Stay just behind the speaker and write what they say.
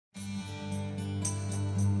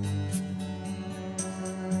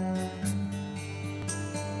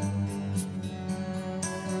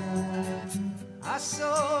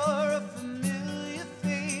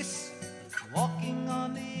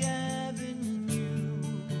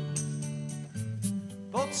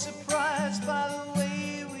both surprised by the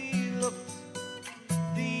way we looked.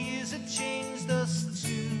 The years had changed us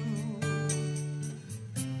too.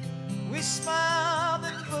 We smiled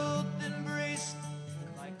and both embraced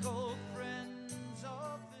like old friends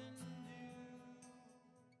often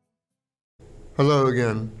do. Hello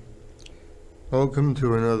again. Welcome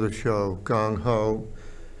to another show, Gung Ho.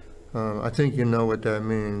 I think you know what that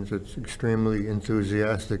means. It's extremely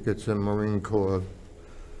enthusiastic. It's a Marine Corps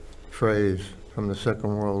phrase from the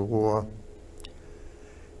Second World War.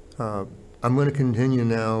 I'm going to continue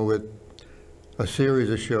now with a series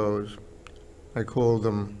of shows. I call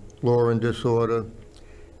them Law and Disorder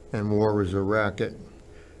and War is a Racket.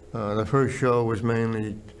 The first show was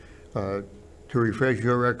mainly to refresh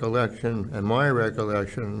your recollection and my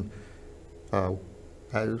recollection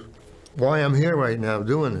as why I'm here right now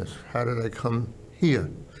doing this. How did I come here?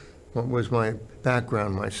 What was my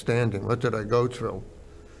background, my standing? What did I go through?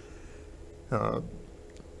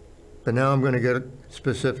 But now I'm going to get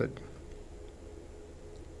specific.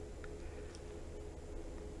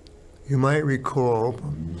 You might recall,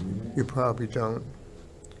 you probably don't,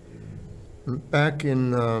 back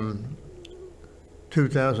in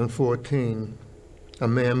 2014, a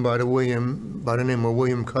man by the name of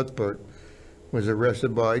William Cuthbert was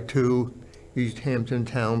arrested by 2 East Hampton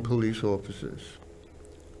Town Police officers,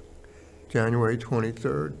 January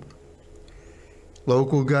 23rd.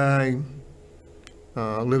 Local guy,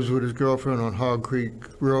 lives with his girlfriend on Hog Creek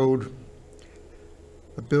Road,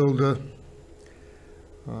 a builder.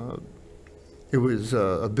 It was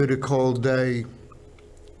a bitter cold day.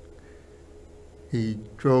 He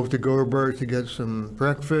drove to Go-Bird to get some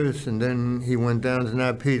breakfast, and then he went down to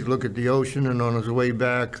Nappy to look at the ocean, and on his way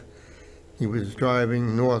back, he was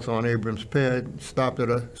driving north on Abrams Pad, stopped at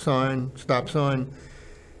a stop sign,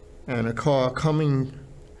 and a car coming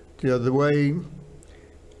the other way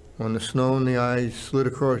on the snow and the ice slid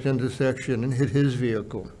across the intersection and hit his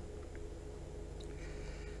vehicle.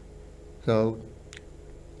 So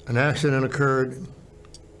an accident occurred,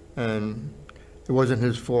 and it wasn't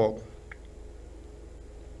his fault.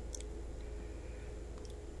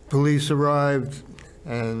 Police arrived,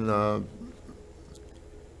 and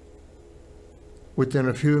within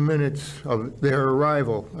a few minutes of their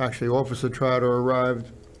arrival, actually Officer Trotter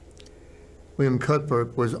arrived, William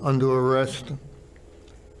Cuthbert was under arrest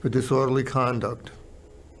for disorderly conduct,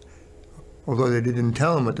 although they didn't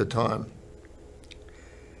tell him at the time.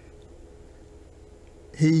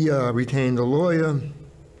 He retained a lawyer,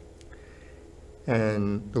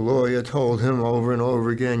 and the lawyer told him over and over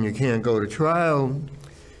again, you can't go to trial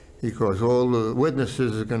because all the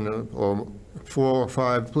witnesses are going to, or 4 or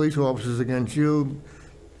 5 police officers against you.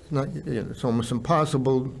 It's almost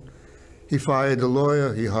impossible. He fired the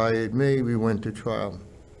lawyer, he hired me, we went to trial.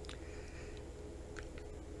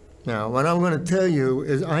 Now, what I'm going to tell you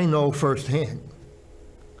is I know firsthand.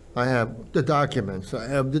 I have the documents, I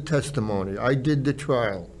have the testimony, I did the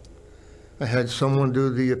trial. I had someone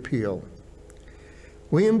do the appeal.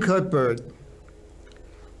 William Cuthbert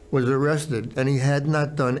was arrested, and he had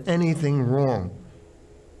not done anything wrong.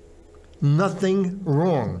 Nothing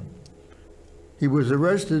wrong. He was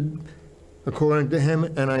arrested, according to him,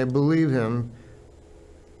 and I believe him,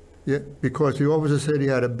 because the officer said he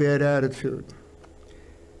had a bad attitude.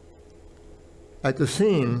 At the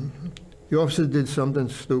scene, the officer did something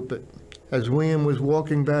stupid. As William was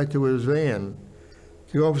walking back to his van,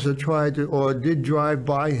 the officer tried to, or did drive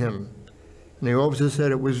by him, and the officer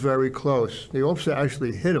said it was very close. The officer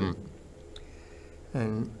actually hit him.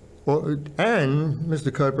 And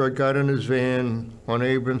Mr. Cuthbert got in his van on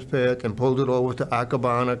Abrams Path and pulled it over to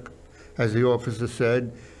Accabonac, as the officer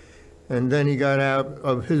said. And then he got out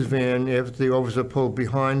of his van after the officer pulled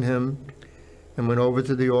behind him and went over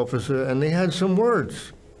to the officer, and they had some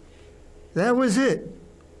words. That was it.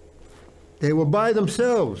 They were by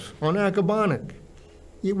themselves on Accabonac.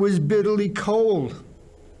 It was bitterly cold.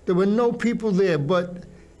 There were no people there but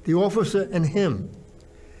the officer and him.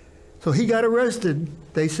 So he got arrested,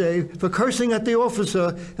 they say, for cursing at the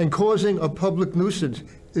officer and causing a public nuisance.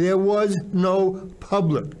 There was no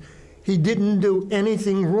public. He didn't do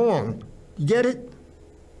anything wrong. You get it?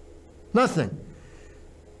 Nothing.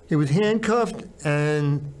 He was handcuffed,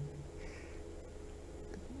 and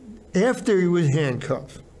after he was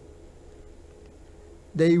handcuffed,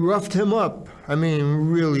 they roughed him up. I mean,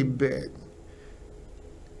 really bad.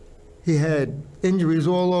 He had injuries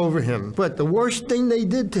all over him. But the worst thing they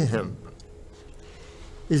did to him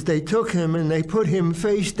is they took him and they put him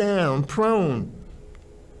face down, prone,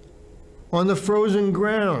 on the frozen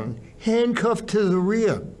ground, handcuffed to the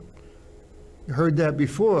rear. You heard that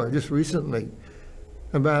before, just recently,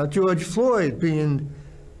 about George Floyd being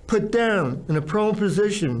put down in a prone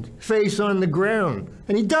position, face on the ground,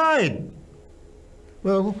 and he died.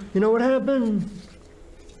 Well, you know what happened?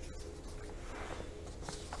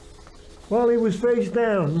 While he was face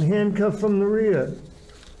down and handcuffed from the rear,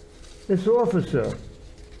 this officer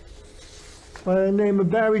by the name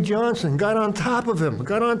of Barry Johnson got on top of him,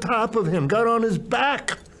 got on his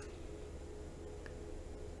back.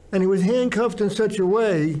 And he was handcuffed in such a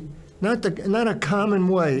way, not a common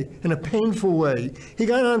way, in a painful way. He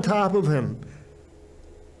got on top of him,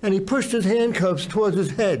 and he pushed his handcuffs towards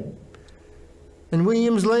his head. And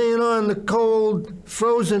William's laying on the cold,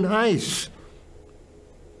 frozen ice.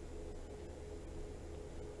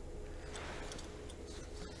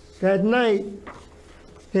 That night,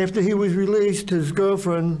 after he was released, his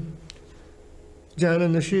girlfriend,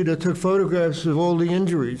 Giannini, took photographs of all the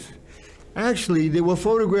injuries. Actually, there were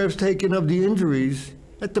photographs taken of the injuries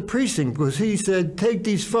at the precinct because he said, take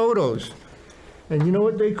these photos. And you know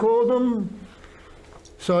what they called them?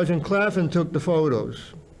 Sergeant Claflin took the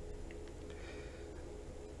photos.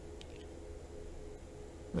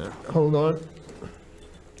 Hold on.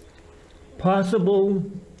 Possible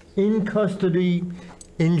in-custody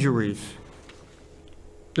injuries.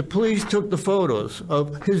 The police took the photos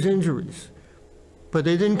of his injuries, but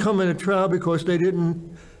they didn't come in a trial because they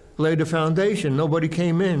didn't lay the foundation. Nobody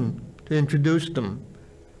came in to introduce them.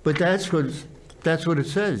 But that's what it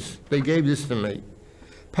says. They gave this to me.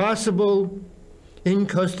 Possible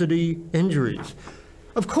in-custody injuries.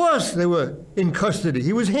 Of course they were in custody.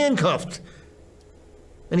 He was handcuffed,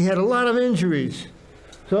 and he had a lot of injuries.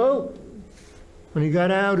 So when he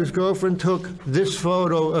got out, his girlfriend took this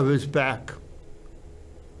photo of his back.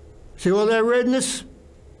 See all that redness?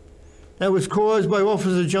 That was caused by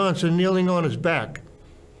Officer Johnson kneeling on his back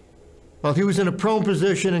while he was in a prone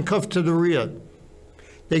position and cuffed to the rear.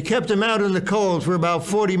 They kept him out in the cold for about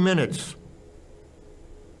 40 minutes.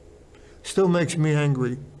 Still makes me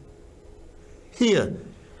angry. Here,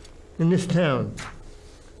 in this town.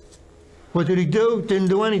 What did he do? Didn't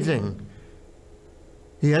do anything.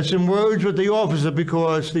 He had some words with the officer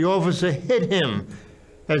because the officer hit him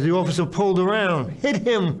as the officer pulled around, hit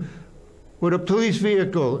him with a police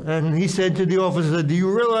vehicle. And he said to the officer, do you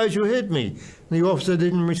realize you hit me? And the officer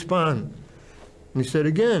didn't respond. And he said,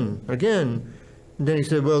 again. And then he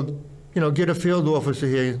said, well, you know, get a field officer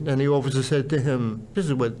here. And the officer said to him, this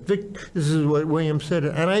is what William said.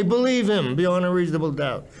 And I believe him beyond a reasonable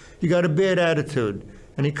doubt. You got a bad attitude.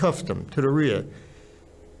 And he cuffed him to the rear.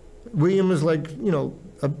 William was like, you know,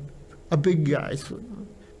 a big guy.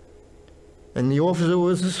 And the officer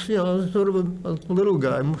was, you know, sort of a little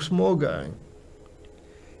guy, a small guy.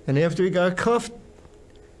 And after he got cuffed,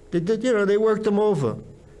 they worked him over.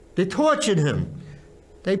 They tortured him.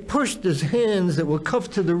 They pushed his hands that were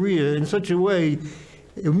cuffed to the rear in such a way,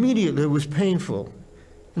 immediately it was painful.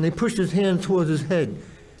 And they pushed his hand towards his head.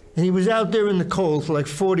 And he was out there in the cold for like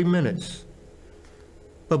 40 minutes.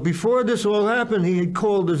 But before this all happened, he had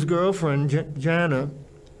called his girlfriend, Jana.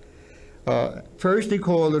 First he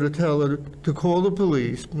called her to tell her to call the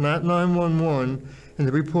police, not 911, and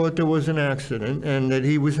to report there was an accident and that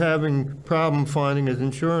he was having a problem finding his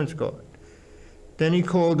insurance card. Then he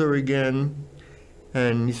called her again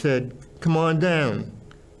and he said, come on down.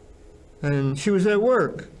 And she was at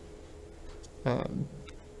work.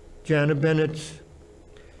 Jana Bennett's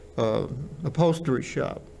upholstery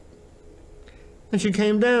shop. And she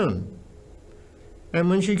came down. And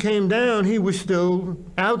when she came down, he was still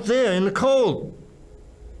out there in the cold.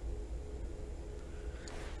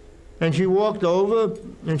 And she walked over,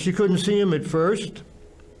 and she couldn't see him at first.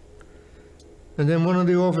 And then one of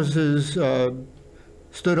the officers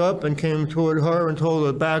stood up and came toward her and told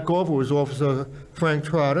her to back off. It was Officer Frank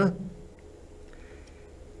Trotter.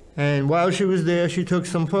 And while she was there, she took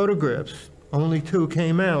some photographs. Only 2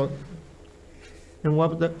 came out. And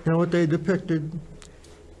you know what they depicted?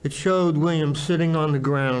 It showed William sitting on the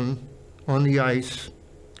ground, on the ice,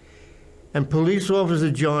 and Police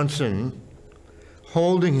Officer Johnson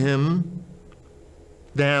holding him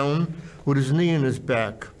down with his knee in his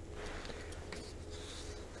back.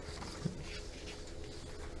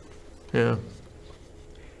 Yeah.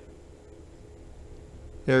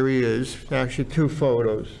 There he is. Actually, 2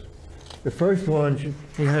 photos. The first one,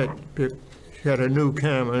 she had a new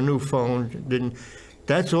camera, a new phone.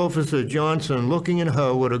 That's Officer Johnson looking at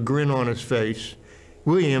her with a grin on his face.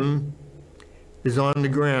 William is on the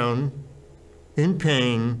ground, in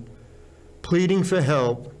pain, pleading for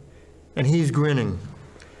help, and he's grinning.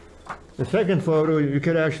 The second photo, you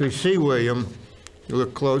could actually see William. You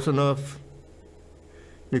look close enough,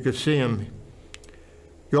 you could see him.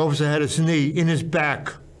 The officer had his knee in his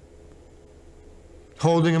back,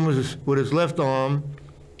 holding him with his left arm,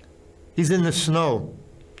 He's in the snow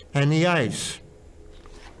and the ice.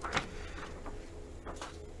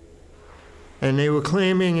 And they were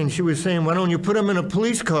claiming, and she was saying, why don't you put him in a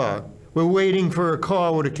police car? We're waiting for a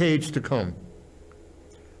car with a cage to come.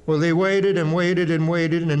 Well, they waited and waited and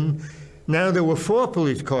waited, and now there were 4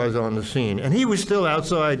 police cars on the scene, and he was still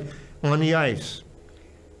outside on the ice.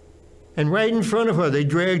 And right in front of her, they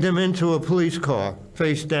dragged him into a police car,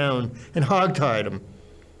 face down, and hogtied him,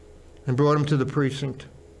 and brought him to the precinct.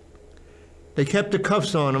 They kept the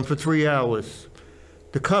cuffs on him for 3 hours.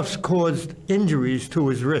 The cuffs caused injuries to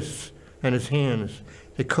his wrists and his hands.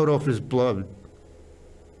 They cut off his blood.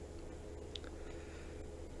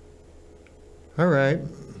 All right.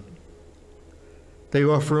 They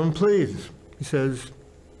offer him pleas. He says,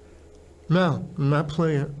 no, I'm not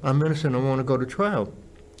playing. I'm innocent. I want to go to trial.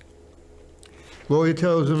 Lawyer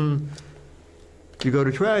tells him, if you go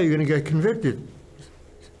to trial, you're going to get convicted.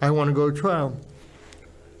 I want to go to trial.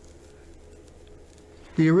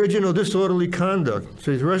 The original disorderly conduct.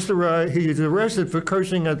 So he is arrested for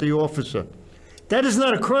cursing at the officer. That is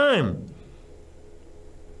not a crime.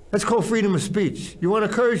 That's called freedom of speech. You want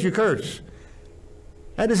to curse, you curse.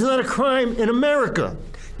 That is not a crime in America.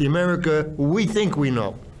 The America we think we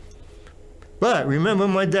know. But remember,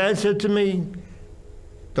 my dad said to me,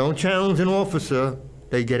 don't challenge an officer.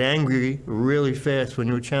 They get angry really fast when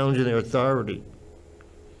you're challenging their authority.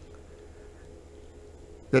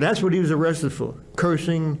 So that's what he was arrested for,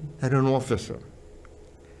 cursing at an officer.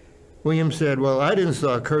 William said, well, I didn't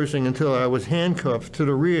start cursing until I was handcuffed to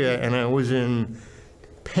the rear and I was in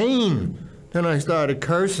pain. Then I started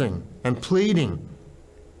cursing and pleading.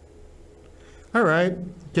 All right,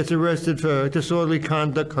 gets arrested for disorderly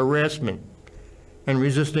conduct, harassment, and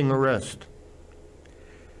resisting arrest.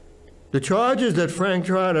 The charges that Frank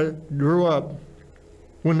Trotter drew up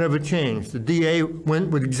will never change. The DA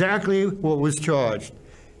went with exactly what was charged.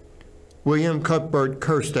 William Cuthbert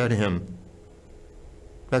cursed at him.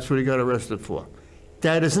 That's what he got arrested for.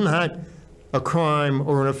 That is not a crime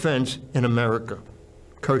or an offense in America,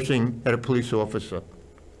 cursing at a police officer.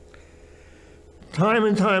 Time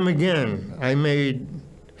and time again,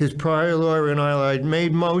 his prior lawyer and I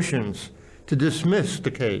made motions to dismiss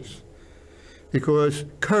the case because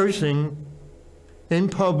cursing in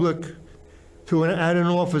public at an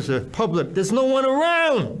officer, public, there's no one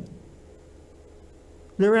around.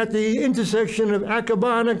 They're at the intersection of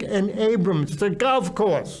Accabonac and Abrams. It's a golf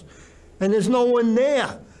course. And there's no one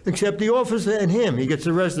there except the officer and him. He gets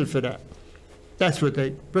arrested for that. That's what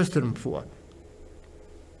they arrested him for.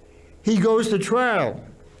 He goes to trial.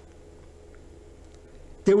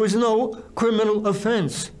 There was no criminal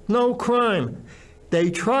offense, no crime.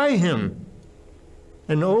 They try him.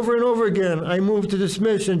 And over again, I move to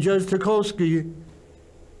dismiss, and Judge Tukolsky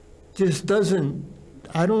just doesn't,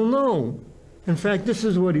 I don't know. In fact, this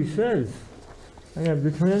is what he says. I have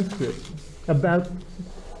the transcript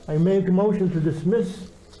I make a motion to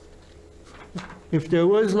dismiss. If there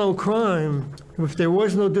was no crime, if there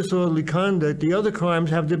was no disorderly conduct, the other crimes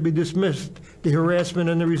have to be dismissed, the harassment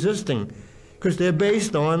and the resisting, because they're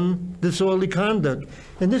based on disorderly conduct.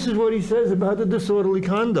 And this is what he says about the disorderly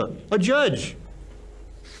conduct. A judge,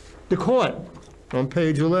 the court, on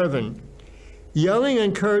page 11. Yelling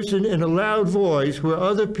and cursing in a loud voice where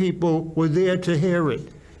other people were there to hear it.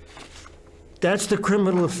 That's the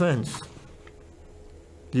criminal offense.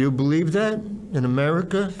 Do you believe that in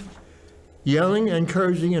America? Yelling and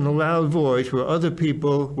cursing in a loud voice where other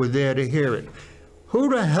people were there to hear it. Who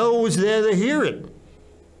the hell was there to hear it?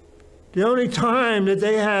 The only time that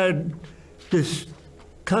they had this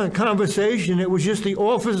conversation, it was just the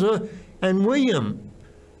officer and William.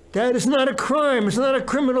 That is not a crime. It's not a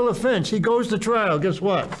criminal offense. He goes to trial. Guess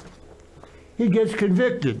what? He gets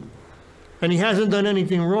convicted. And he hasn't done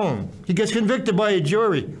anything wrong. He gets convicted by a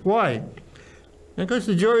jury. Why? Because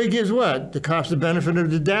the jury gives what? The cops the benefit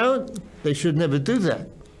of the doubt? They should never do that.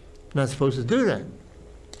 Not supposed to do that.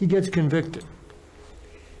 He gets convicted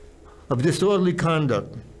of disorderly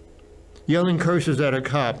conduct, yelling curses at a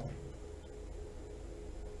cop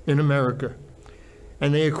in America.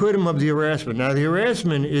 And they acquit him of the harassment. Now, the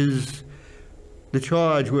harassment is the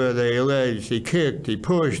charge where they allege he kicked, he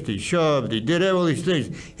pushed, he shoved, he did all these things.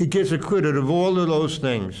 He gets acquitted of all of those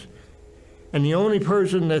things. And the only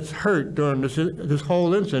person that's hurt during this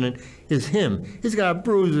whole incident is him. He's got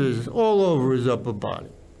bruises all over his upper body.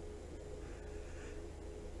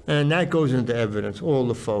 And that goes into evidence, all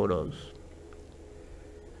the photos.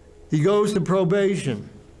 He goes to probation.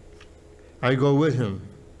 I go with him,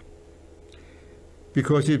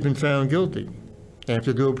 because he's been found guilty. They have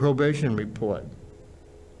to do a probation report.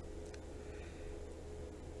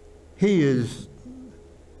 He is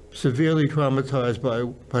severely traumatized by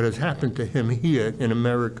what has happened to him here in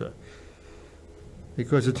America.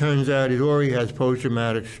 Because it turns out he already has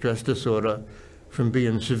post-traumatic stress disorder from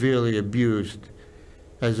being severely abused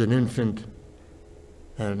as an infant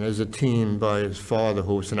and as a teen by his father,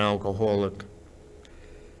 who was an alcoholic.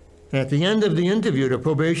 And at the end of the interview, the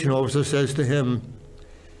probation officer says to him,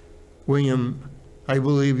 "William, I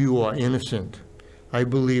believe you are innocent. I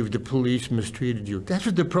believe the police mistreated you." That's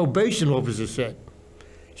what the probation officer said.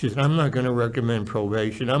 She said, "I'm not going to recommend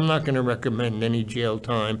probation. I'm not going to recommend any jail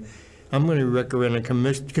time. I'm going to recommend a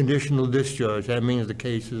conditional discharge. That means the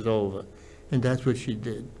case is over." And that's what she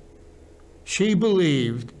did. She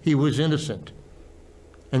believed he was innocent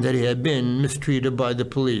and that he had been mistreated by the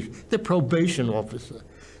police, the probation officer.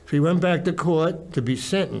 So he went back to court to be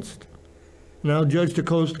sentenced. Now Judge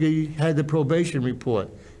Tukolsky had the probation report.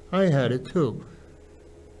 I had it too.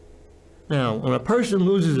 Now, when a person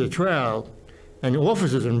loses a trial and the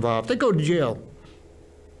officer's involved, they go to jail.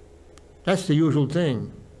 That's the usual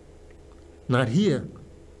thing. Not here.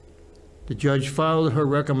 The judge followed her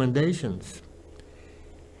recommendations.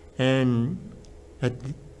 And at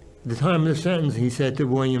the time of the sentence, he said to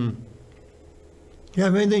William, "Do you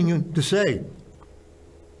have anything to say?"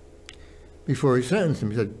 Before he sentenced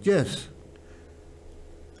him, he said, "Yes.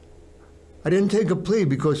 I didn't take a plea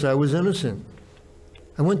because I was innocent.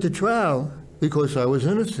 I went to trial because I was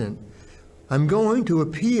innocent. I'm going to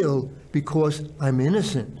appeal because I'm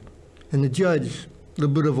innocent." And the judge, a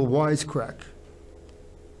little bit of a wisecrack.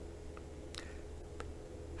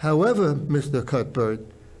 "However, Mr. Cuthbert,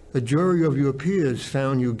 a jury of your peers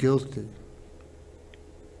found you guilty."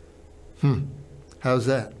 How's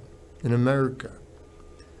that? In America,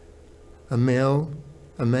 a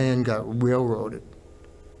man got railroaded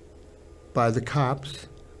by the cops,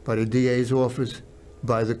 by the DA's office,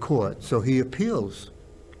 by the court. So he appeals.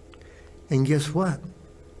 And guess what?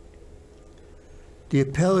 The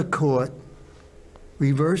appellate court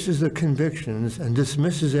reverses the convictions and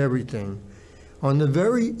dismisses everything on the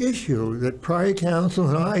very issue that prior counsel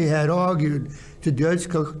and I had argued to Judge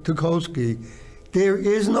Tukolsky. There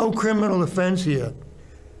is no criminal offense here.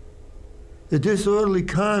 The disorderly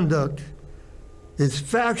conduct is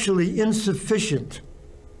factually insufficient,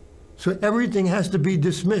 so everything has to be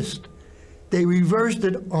dismissed. They reversed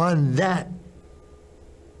it on that.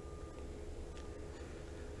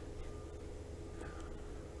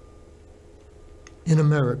 In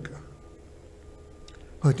America.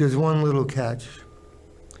 But there's one little catch.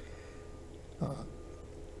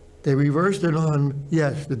 They reversed it on,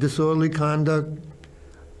 yes, the disorderly conduct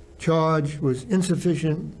charge was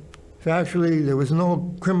insufficient. Factually, there was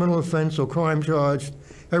no criminal offense or crime charged.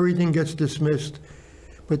 Everything gets dismissed.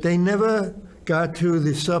 But they never got to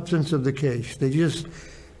the substance of the case. They just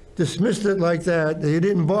dismissed it like that. They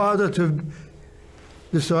didn't bother to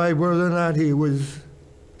decide whether or not he was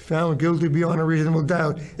found guilty beyond a reasonable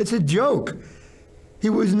doubt. It's a joke. He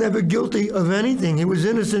was never guilty of anything. He was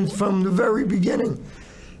innocent from the very beginning.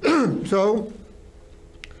 So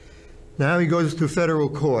now he goes to federal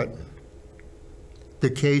court. The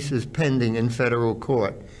case is pending in federal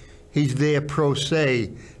court. He's there pro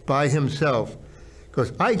se by himself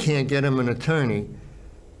because I can't get him an attorney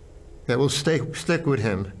that will stick with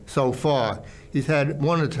him so far. He's had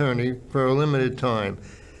one attorney for a limited time.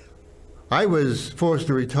 I was forced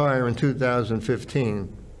to retire in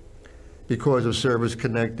 2015 because of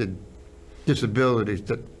service-connected disabilities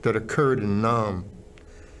that occurred in Nam.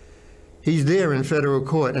 He's there in federal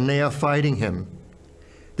court, and they are fighting him.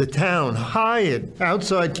 The town hired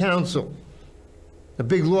outside counsel, a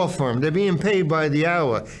big law firm. They're being paid by the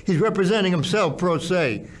hour. He's representing himself pro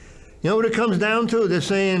se. You know what it comes down to? They're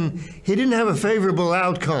saying he didn't have a favorable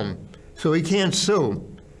outcome, so he can't sue.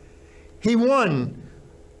 He won.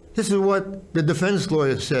 This is what the defense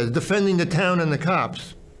lawyer says, defending the town and the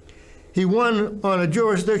cops. He won on a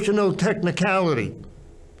jurisdictional technicality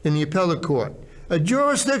in the appellate court. A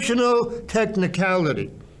jurisdictional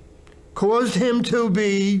technicality caused him to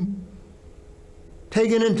be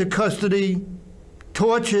taken into custody,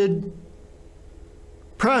 tortured,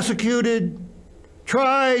 prosecuted,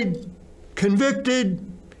 tried, convicted,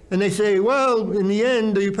 and they say, well, in the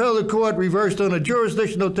end, the appellate court reversed on a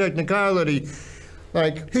jurisdictional technicality,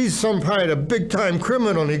 like he's some kind of big-time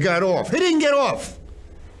criminal and he got off. He didn't get off.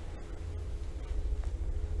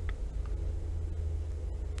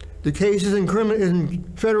 The case is in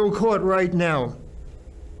federal court right now.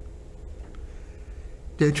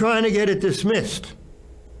 They're trying to get it dismissed.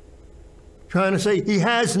 Trying to say he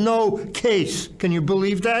has no case. Can you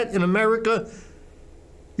believe that in America?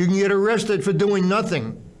 You can get arrested for doing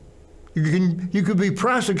nothing. You could be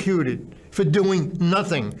prosecuted for doing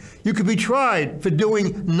nothing. You could be tried for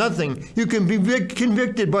doing nothing. You can be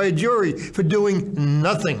convicted by a jury for doing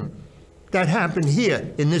nothing. That happened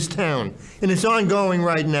here in this town, and it's ongoing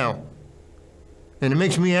right now. And it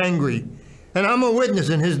makes me angry. And I'm a witness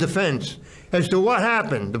in his defense as to what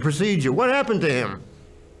happened, the procedure, what happened to him,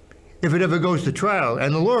 if it ever goes to trial.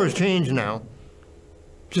 And the law has changed now,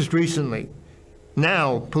 just recently.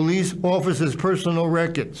 Now, police officers' personal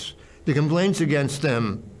records, the complaints against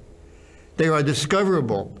them, they are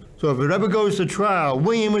discoverable. So if it ever goes to trial,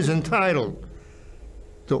 William is entitled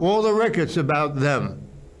to all the records about them,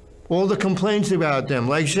 all the complaints about them,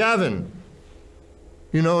 like Chauvin.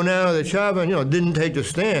 You know now that Chauvin, didn't take the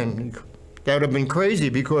stand. That would have been crazy,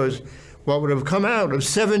 because what would have come out of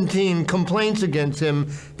 17 complaints against him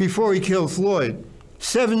before he killed Floyd.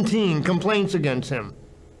 17 complaints against him.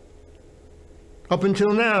 Up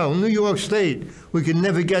until now, New York State, we could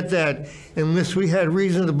never get that unless we had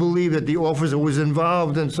reason to believe that the officer was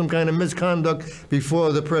involved in some kind of misconduct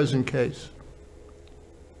before the present case.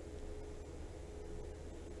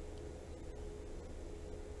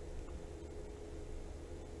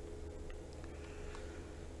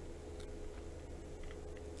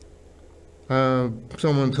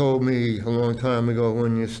 Someone told me a long time ago,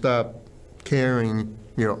 when you stop caring,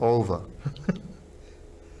 you're over.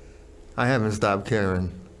 I haven't stopped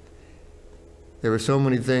caring. There are so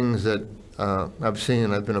many things that I've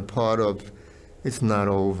seen, I've been a part of. It's not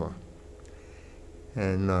over.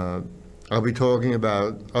 And I'll be talking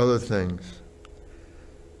about other things.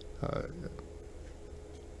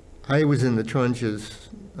 I was in the trenches,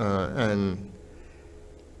 and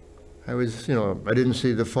I was, I didn't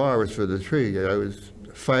see the forest for the tree. I was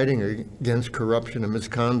fighting against corruption and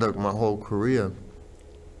misconduct my whole career.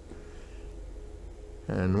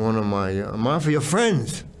 And one of my mafia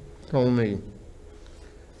friends told me,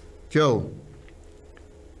 Joe,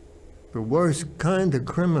 the worst kind of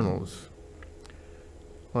criminals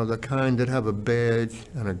are the kind that have a badge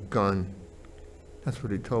and a gun. That's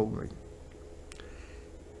what he told me.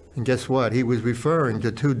 And guess what? He was referring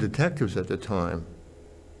to 2 detectives at the time.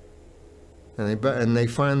 And they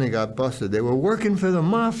finally got busted. They were working for the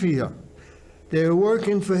mafia. They were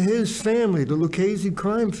working for his family, the Lucchese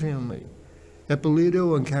crime family,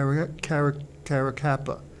 Ippolito and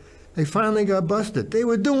Caracappa. They finally got busted. They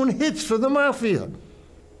were doing hits for the mafia.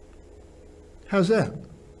 How's that?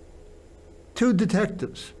 2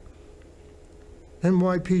 detectives.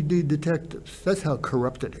 NYPD detectives. That's how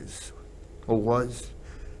corrupt it is, or was.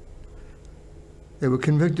 They were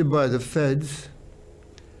convicted by the feds.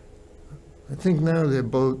 I think now they're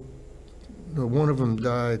both, one of them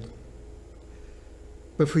died.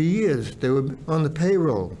 But for years, they were on the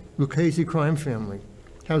payroll, Lucchese crime family.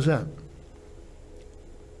 How's that?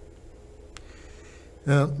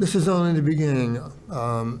 Now, this is only the beginning.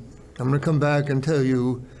 I'm going to come back and tell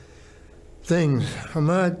you things.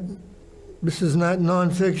 This is not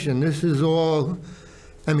nonfiction. This is all,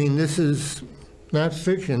 this is not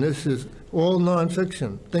fiction. This is all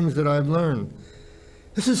nonfiction, things that I've learned.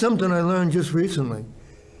 This is something I learned just recently.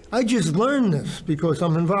 I just learned this because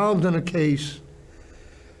I'm involved in a case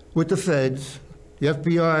with the feds, the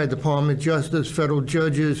FBI, Department of Justice, federal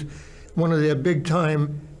judges, one of their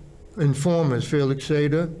big-time informers, Felix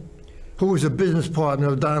Sater, who was a business partner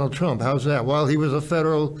of Donald Trump. How's that? While he was a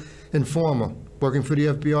federal informer working for the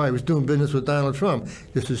FBI, he was doing business with Donald Trump.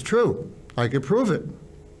 This is true. I could prove it.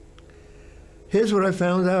 Here's what I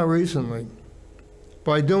found out recently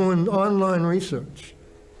by doing online research.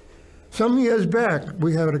 Some years back,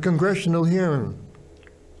 we had a congressional hearing.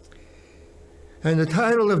 And the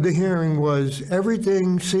title of the hearing was,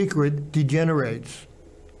 Everything Secret Degenerates.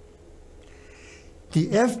 The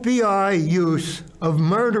FBI use of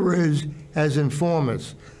murderers as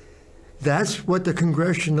informers. That's what the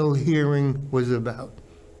congressional hearing was about.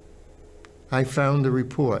 I found the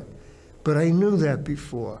report. But I knew that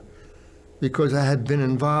before, because I had been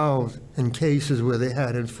involved in cases where they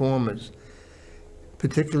had informers,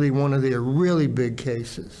 particularly one of their really big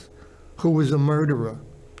cases, who was a murderer.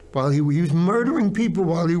 He was murdering people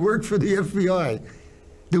while he worked for the FBI,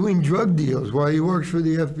 doing drug deals while he worked for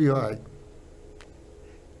the FBI.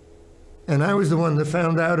 And I was the one that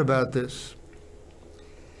found out about this.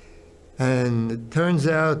 And it turns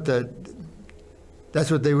out that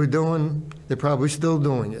that's what they were doing. They're probably still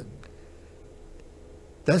doing it.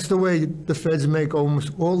 That's the way the feds make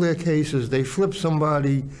almost all their cases. They flip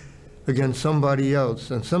somebody against somebody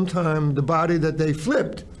else. And sometimes the body that they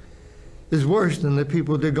flipped is worse than the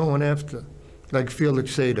people they're going after, like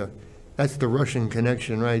Felix Sater. That's the Russian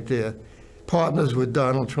connection right there. Partners with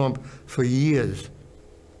Donald Trump for years.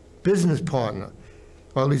 Business partner,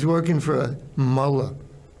 while he's working for Mueller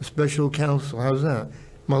a special counsel. How's that?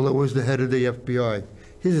 Mueller was the head of the FBI.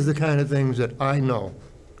 These are the kind of things that I know.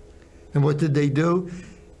 And what did they do?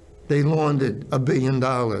 They laundered $1 billion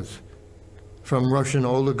from Russian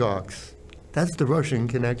oligarchs. That's the Russian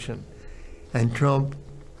connection. And Trump,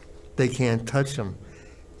 they can't touch him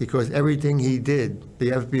because everything he did,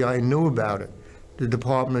 the FBI knew about it. The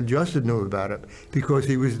Department of Justice knew about it because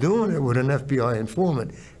he was doing it with an FBI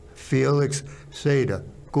informant, Felix Sater.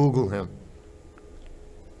 Google him.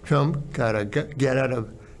 Trump got a get out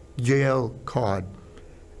of jail card.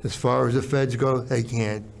 As far as the feds go, they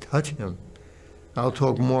can't touch him. I'll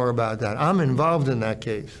talk more about that. I'm involved in that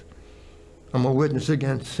case. I'm a witness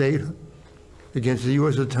against Sater, against the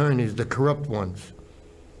U.S. attorneys, the corrupt ones,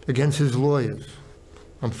 against his lawyers.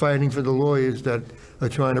 I'm fighting for the lawyers that are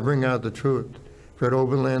trying to bring out the truth. Fred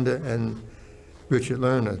Oberlander and Richard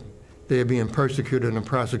Lerner, they are being persecuted and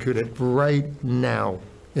prosecuted right now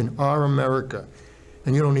in our America,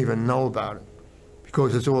 and you don't even know about it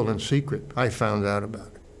because it's all in secret. I found out about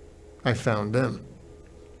it. I found them.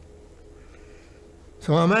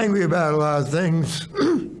 So I'm angry about a lot of things.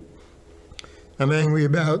 I'm angry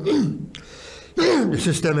about the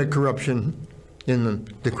systemic corruption in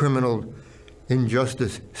the criminal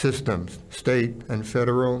injustice systems, state and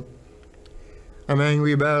federal. I'm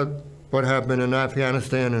angry about what happened in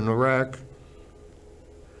Afghanistan and Iraq.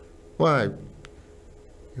 Why?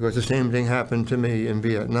 Because the same thing happened to me in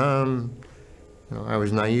Vietnam. You know, I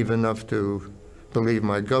was naive enough to believe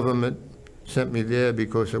my government sent me there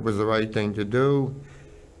because it was the right thing to do.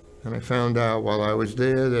 And I found out while I was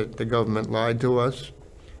there that the government lied to us,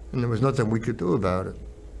 and there was nothing we could do about it.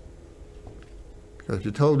 Because if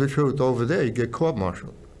you told the truth over there, you get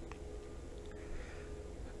court-martialed.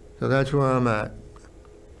 So that's where I'm at.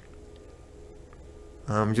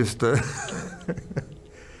 I'm just well,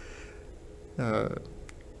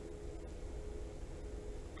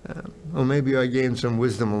 maybe I gained some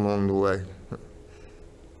wisdom along the way.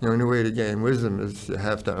 The only way to gain wisdom is you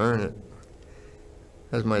have to earn it.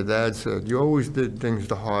 As my dad said, you always did things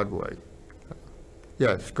the hard way.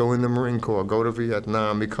 Yes, go in the Marine Corps, go to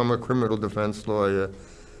Vietnam, become a criminal defense lawyer,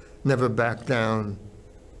 never back down.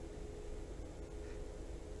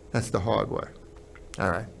 That's the hard way.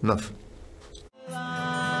 All right, enough.